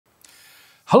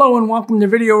Hello and welcome to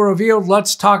Video Revealed.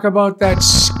 Let's talk about that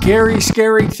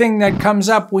scary thing that comes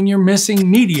up when you're missing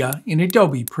media in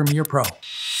Adobe Premiere Pro.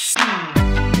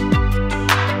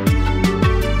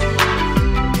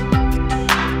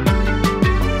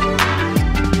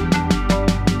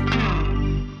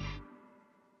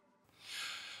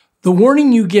 The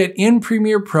warning you get in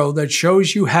Premiere Pro that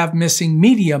shows you have missing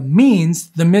media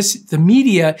means the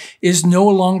media is no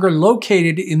longer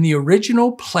located in the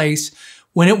original place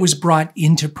when it was brought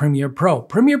into Premiere Pro.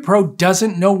 Premiere Pro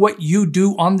doesn't know what you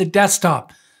do on the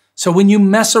desktop. So when you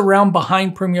mess around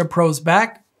behind Premiere Pro's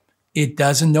back, it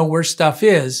doesn't know where stuff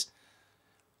is.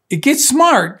 It gets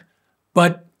smart,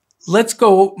 but let's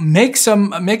go make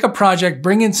a project,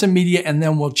 bring in some media, and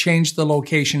then we'll change the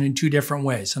location in two different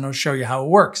ways. And I'll show you how it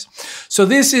works. So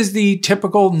this is the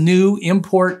typical new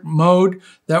import mode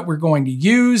that we're going to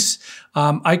use.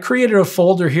 I created a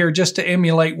folder here just to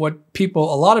emulate what a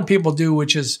lot of people do,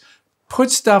 which is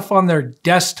put stuff on their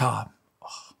desktop.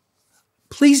 Oh,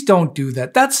 please don't do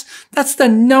that. That's the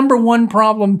number one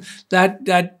problem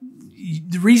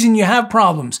the reason you have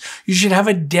problems. You should have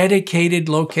a dedicated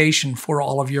location for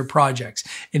all of your projects.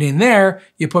 And in there,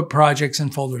 you put projects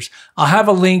and folders. I'll have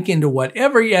a link into what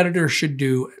every editor should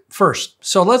do first.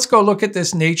 So let's go look at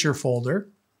this nature folder.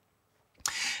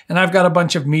 And I've got a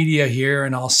bunch of media here,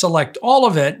 and I'll select all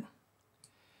of it,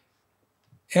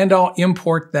 and I'll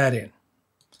import that in.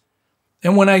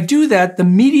 And when I do that, the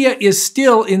media is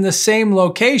still in the same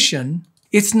location.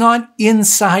 It's not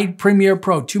inside Premiere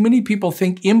Pro. Too many people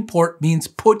think import means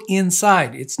put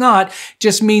inside. It's not, it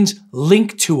just means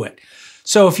link to it.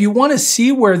 So if you want to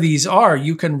see where these are,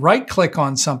 you can right-click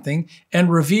on something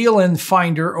and reveal in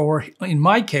Finder, or in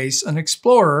my case, an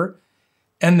Explorer,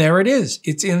 and there it is.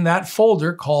 It's in that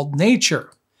folder called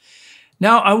Nature.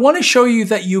 Now, I want to show you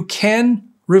that you can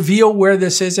reveal where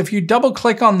this is. If you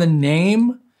double-click on the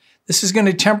name, this is going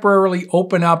to temporarily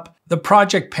open up the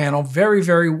project panel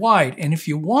very wide. And if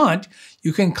you want,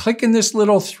 you can click in this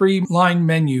little three-line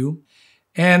menu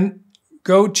and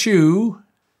go to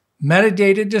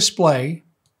Metadata Display,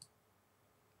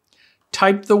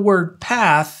 type the word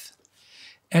Path,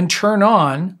 and turn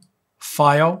on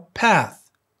File Path.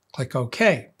 Click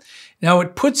OK. Now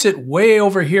it puts it way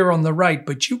over here on the right,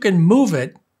 but you can move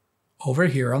it over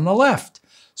here on the left.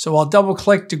 So I'll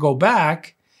double-click to go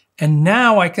back. And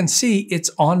now I can see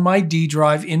it's on my D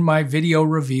drive in my Video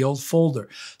Revealed folder.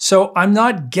 So I'm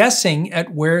not guessing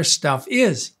at where stuff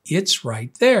is. It's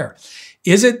right there.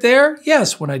 Is it there?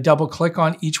 Yes. When I double click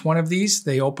on each one of these,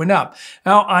 they open up.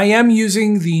 Now I am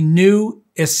using the new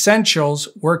Essentials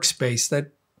workspace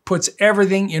that puts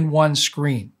everything in one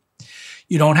screen.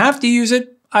 You don't have to use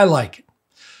it. I like it.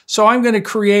 So I'm going to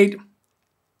create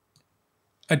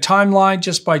a timeline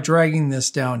just by dragging this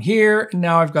down here. And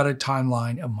now I've got a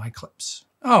timeline of my clips.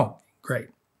 Oh, great.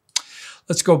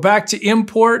 Let's go back to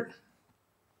import,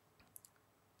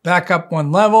 back up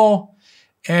one level,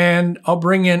 and I'll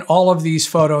bring in all of these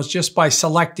photos just by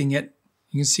selecting it.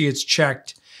 You can see it's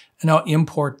checked, and I'll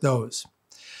import those.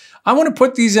 I want to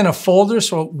put these in a folder,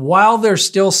 so while they're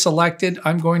still selected,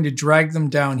 I'm going to drag them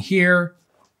down here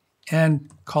and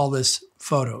call this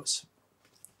Photos.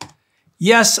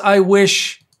 Yes, I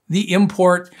wish the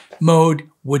import mode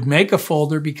would make a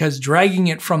folder, because dragging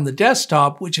it from the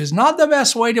desktop, which is not the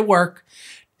best way to work,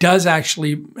 does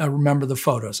actually remember the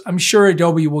photos. I'm sure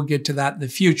Adobe will get to that in the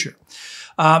future.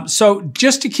 So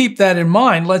just to keep that in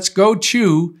mind, let's go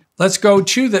to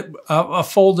a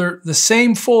folder, the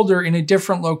same folder in a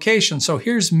different location. So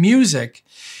here's music.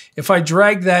 If I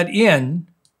drag that in,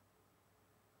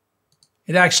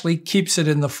 it actually keeps it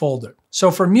in the folder. So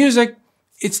for music,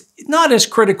 it's not as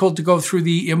critical to go through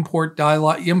the import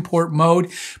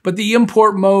mode, but the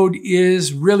import mode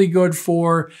is really good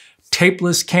for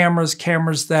tapeless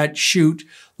cameras that shoot,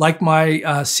 like my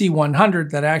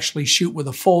C100, that actually shoot with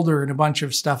a folder and a bunch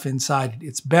of stuff inside it.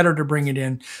 It's better to bring it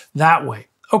in that way.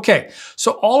 Okay,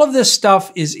 so all of this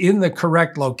stuff is in the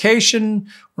correct location.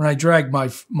 When I drag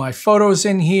my photos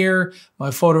in here,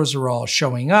 my photos are all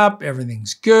showing up.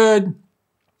 Everything's good.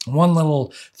 One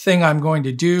little thing I'm going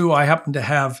to do, I happen to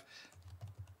have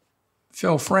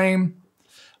fill frame.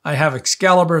 I have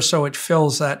Excalibur, so it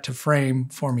fills that to frame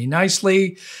for me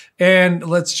nicely. And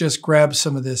let's just grab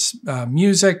some of this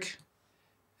music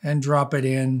and drop it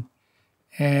in.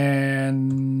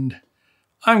 And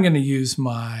I'm going to use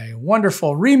my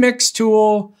wonderful remix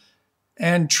tool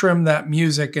and trim that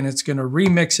music, and it's going to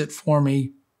remix it for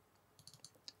me.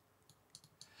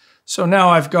 So now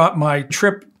I've got my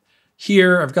trip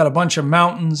here. I've got a bunch of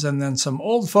mountains and then some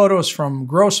old photos from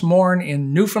Gros Morne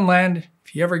in Newfoundland.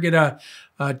 If you ever get a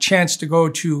chance to go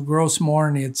to Gros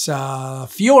Morne, it's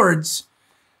fjords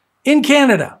in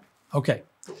Canada. Okay,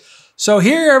 so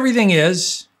here everything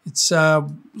is. It's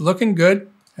looking good.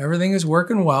 Everything is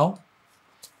working well.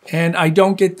 And I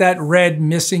don't get that red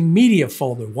missing media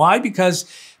folder. Why?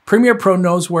 Because Premiere Pro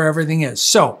knows where everything is.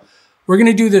 So we're going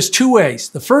to do this two ways.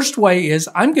 The first way is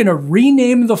I'm going to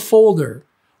rename the folder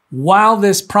while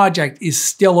this project is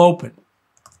still open.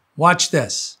 Watch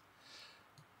this.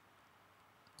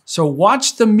 So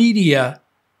watch the media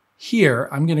here.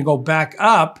 I'm going to go back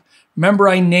up. Remember,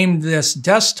 I named this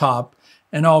desktop,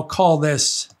 and I'll call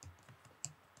this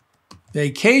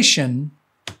vacation.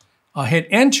 I'll hit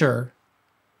enter.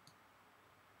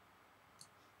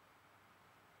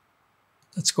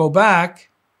 Let's go back.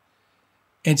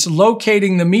 It's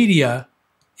locating the media.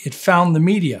 It found the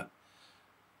media.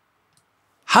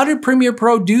 How did Premiere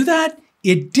Pro do that?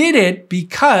 It did it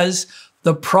because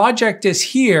the project is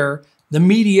here, the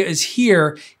media is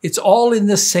here, it's all in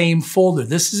the same folder.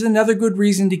 This is another good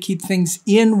reason to keep things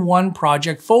in one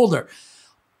project folder.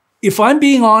 If I'm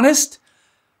being honest,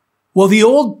 well, the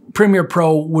old Premiere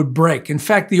Pro would break. In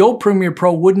fact, the old Premiere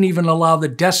Pro wouldn't even allow the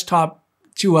desktop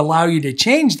to allow you to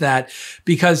change that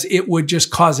because it would just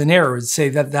cause an error and say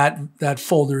that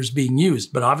folder is being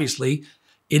used. But obviously,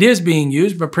 it is being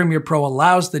used, but Premiere Pro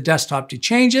allows the desktop to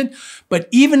change it. But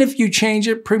even if you change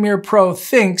it, Premiere Pro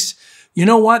thinks, you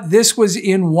know what, this was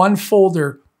in one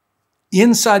folder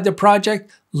inside the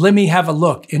project. Let me have a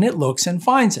look. And it looks and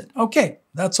finds it. Okay,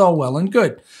 that's all well and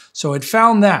good. So it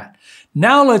found that.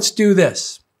 Now let's do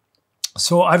this.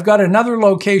 So I've got another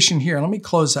location here. Let me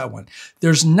close that one.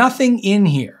 There's nothing in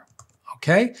here,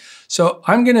 okay? So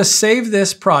I'm going to save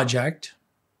this project.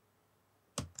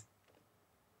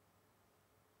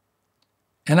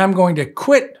 And I'm going to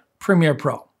quit Premiere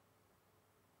Pro.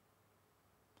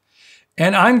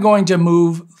 And I'm going to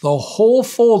move the whole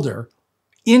folder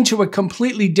into a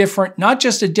completely different, not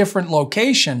just a different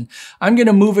location, I'm going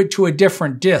to move it to a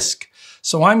different disk.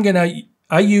 So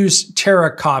I use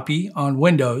TeraCopy on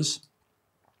Windows.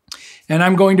 And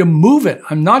I'm going to move it.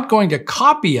 I'm not going to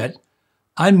copy it.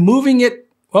 I'm moving it.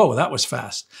 Oh, that was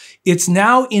fast. It's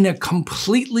now in a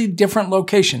completely different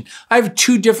location. I have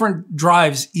two different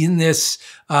drives in this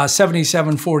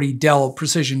 7740 Dell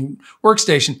Precision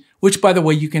workstation, which, by the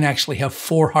way, you can actually have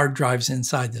 4 hard drives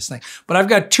inside this thing. But I've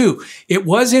got 2. It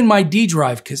was in my D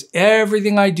drive because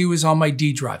everything I do is on my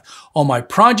D drive. All my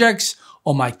projects,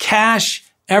 all my cache,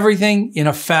 everything in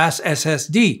a fast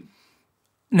SSD.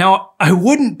 Now, I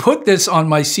wouldn't put this on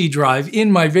my C drive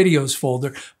in my videos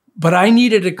folder, but I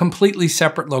needed a completely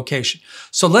separate location.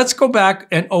 So let's go back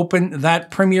and open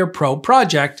that Premiere Pro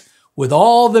project with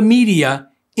all the media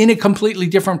in a completely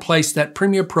different place that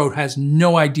Premiere Pro has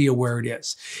no idea where it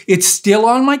is. It's still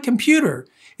on my computer.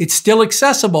 It's still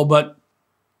accessible, but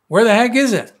where the heck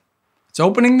is it? It's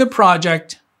opening the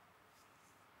project,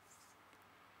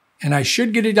 and I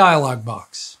should get a dialog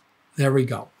box. There we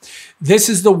go. This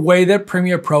is the way that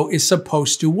Premiere Pro is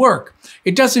supposed to work.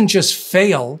 It doesn't just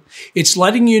fail. It's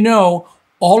letting you know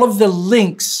all of the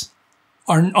links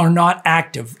are not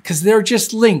active because they're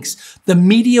just links. The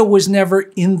media was never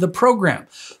in the program.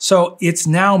 So it's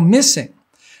now missing.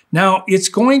 Now it's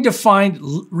going to find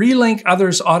relink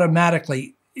others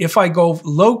automatically if I go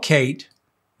locate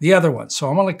the other one. So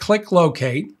I'm going to click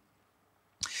locate.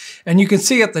 And you can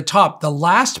see at the top, the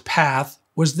last path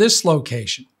was this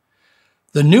location.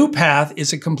 The new path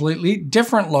is a completely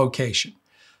different location.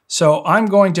 So I'm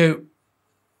going to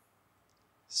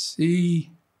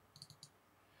see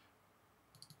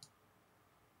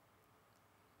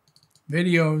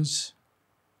videos,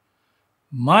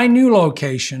 my new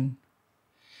location,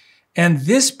 and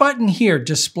this button here,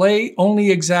 display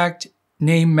only exact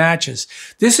name matches.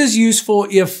 This is useful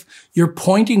if you're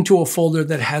pointing to a folder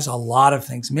that has a lot of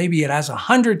things. Maybe it has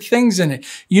 100 things in it.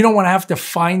 You don't want to have to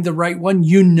find the right one.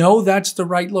 You know that's the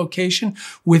right location.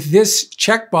 With this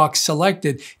checkbox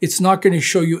selected, it's not going to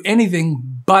show you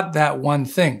anything but that one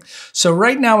thing. So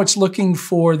right now it's looking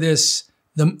for the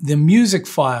music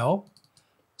file.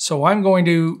 So I'm going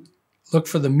to look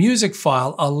for the music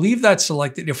file. I'll leave that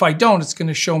selected. If I don't, it's going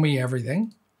to show me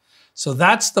everything. So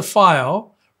that's the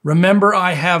file. Remember,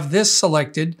 I have this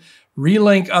selected,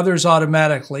 relink others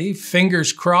automatically,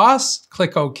 fingers crossed,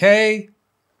 click OK,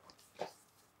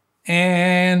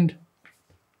 and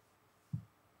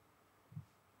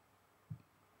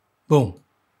boom,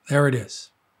 there it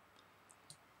is.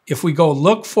 If we go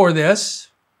look for this,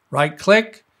 right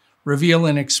click, reveal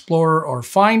in Explorer or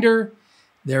Finder,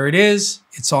 there it is.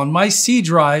 It's on my C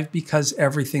drive because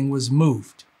everything was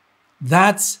moved.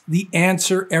 That's the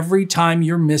answer every time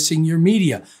you're missing your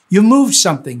media. You moved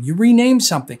something, you renamed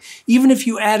something. Even if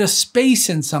you add a space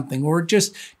in something or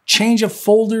just change a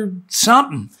folder,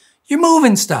 something, You're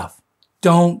moving stuff.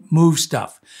 Don't move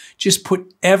stuff. Just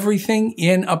put everything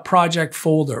in a project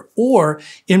folder. Or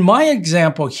in my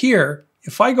example here,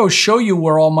 if I go show you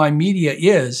where all my media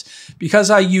is, because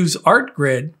I use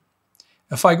Artgrid,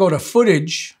 if I go to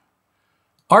Footage,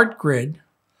 Artgrid,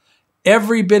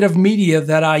 every bit of media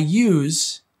that I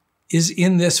use is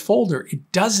in this folder.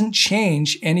 It doesn't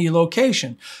change any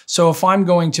location. So if I'm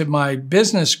going to my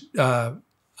business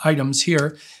items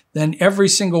here, then every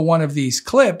single one of these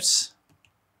clips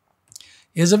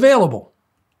is available.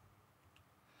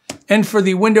 And for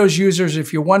the Windows users,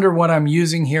 if you wonder what I'm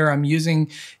using here, I'm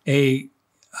using a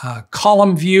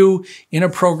column view in a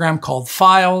program called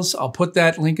Files. I'll put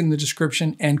that link in the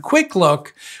description. And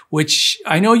QuickLook, which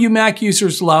I know you Mac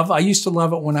users love. I used to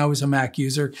love it when I was a Mac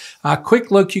user.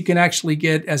 QuickLook you can actually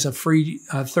get as a free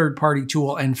third-party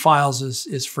tool, and Files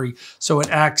is free. So it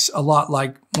acts a lot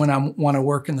like when I want to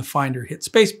work in the Finder, hit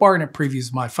spacebar and it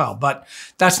previews my file. But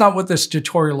that's not what this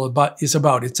tutorial is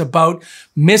about. It's about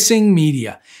missing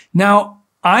media. Now,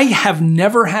 I have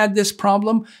never had this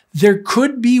problem. There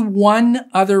could be one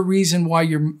other reason why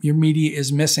your media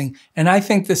is missing, and I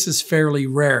think this is fairly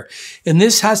rare. And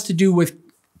this has to do with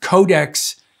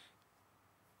codecs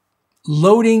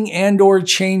loading and or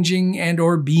changing and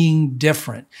or being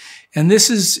different. And this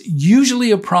is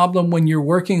usually a problem when you're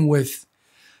working with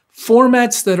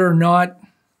formats that are not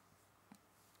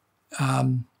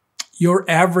your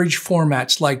average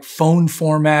formats, like phone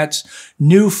formats,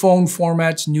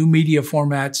 new media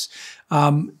formats.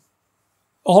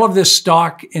 All of this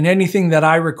stock and anything that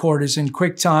I record is in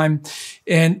QuickTime,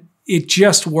 and it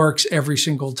just works every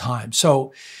single time.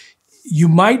 So you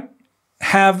might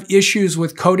have issues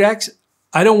with codecs.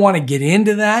 I don't want to get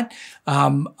into that.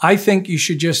 I think you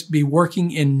should just be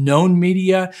working in known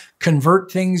media,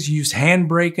 convert things, use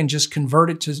Handbrake and just convert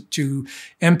it to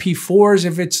MP4s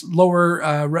if it's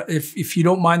lower, if you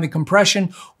don't mind the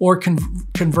compression, or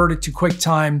convert it to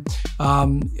QuickTime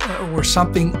or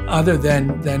something other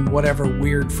than whatever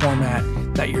weird format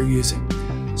that you're using.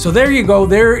 So there you go.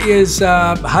 There is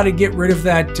how to get rid of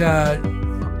that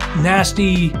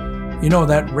nasty, you know,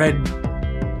 that red,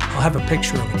 I'll have a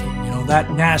picture of it here.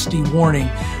 That nasty warning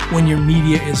when your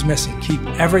media is missing. Keep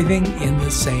everything in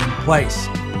the same place.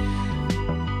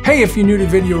 Hey, if you're new to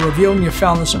Video Revealed and you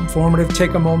found this informative,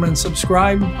 take a moment and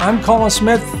subscribe. I'm Colin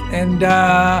Smith, and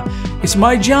it's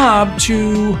my job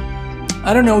to,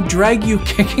 I don't know, drag you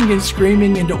kicking and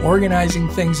screaming into organizing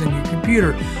things in your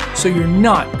computer so you're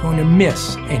not going to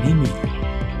miss any media.